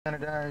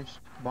Anodized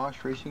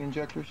Bosch racing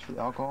injectors for the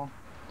alcohol,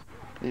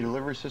 the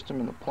delivery system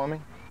and the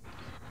plumbing.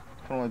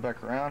 Come all the way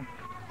back around,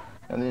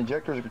 and the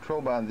injectors are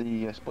controlled by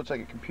the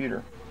split-circuit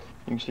computer.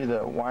 You can see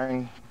the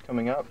wiring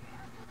coming up,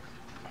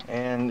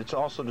 and it's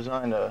also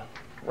designed to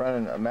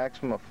run a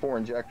maximum of 4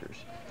 injectors.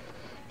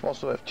 We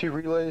also have 2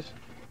 relays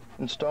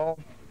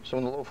installed, so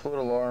when the low fluid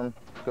alarm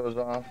goes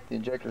off, the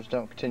injectors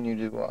don't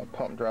continue to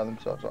pump and dry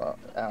themselves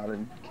out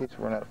in case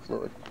we run out of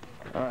fluid.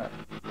 Alright,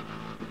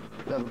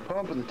 now the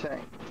pump and the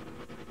tank.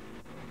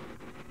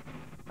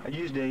 I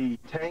used a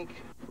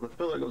tank with a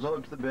filler that goes all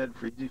up to the bed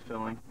for easy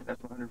filling.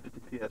 That's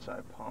 150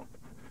 psi pump.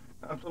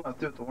 I'm still not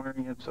through with the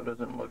wiring yet, so it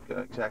doesn't look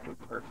exactly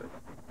perfect.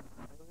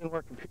 I'm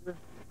our computer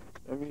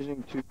I'm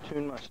using to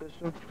tune my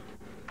system.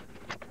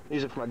 I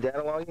use it for my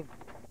data logging,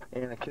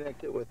 and I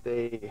connect it with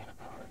a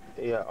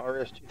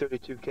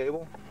RS-232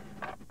 cable.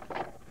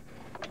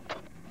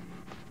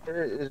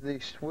 Here is the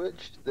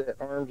switch that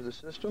arms the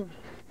system.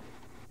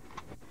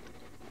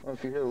 I don't know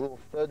if you hear a little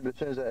thud, but as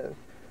soon as I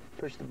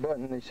push the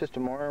button, the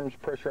system arms,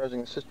 pressurizing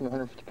the system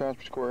 150 pounds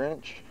per square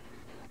inch,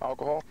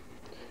 alcohol,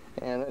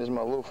 and that is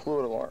my low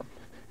fluid alarm.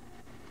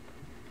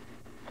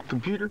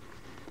 Computer.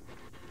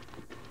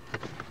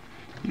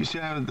 You see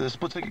I have the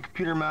split-circuit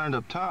computer mounted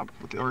up top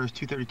with the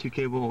RS-232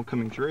 cable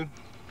coming through,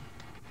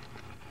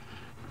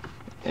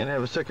 and I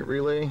have a second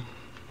relay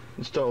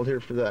installed here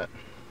for that.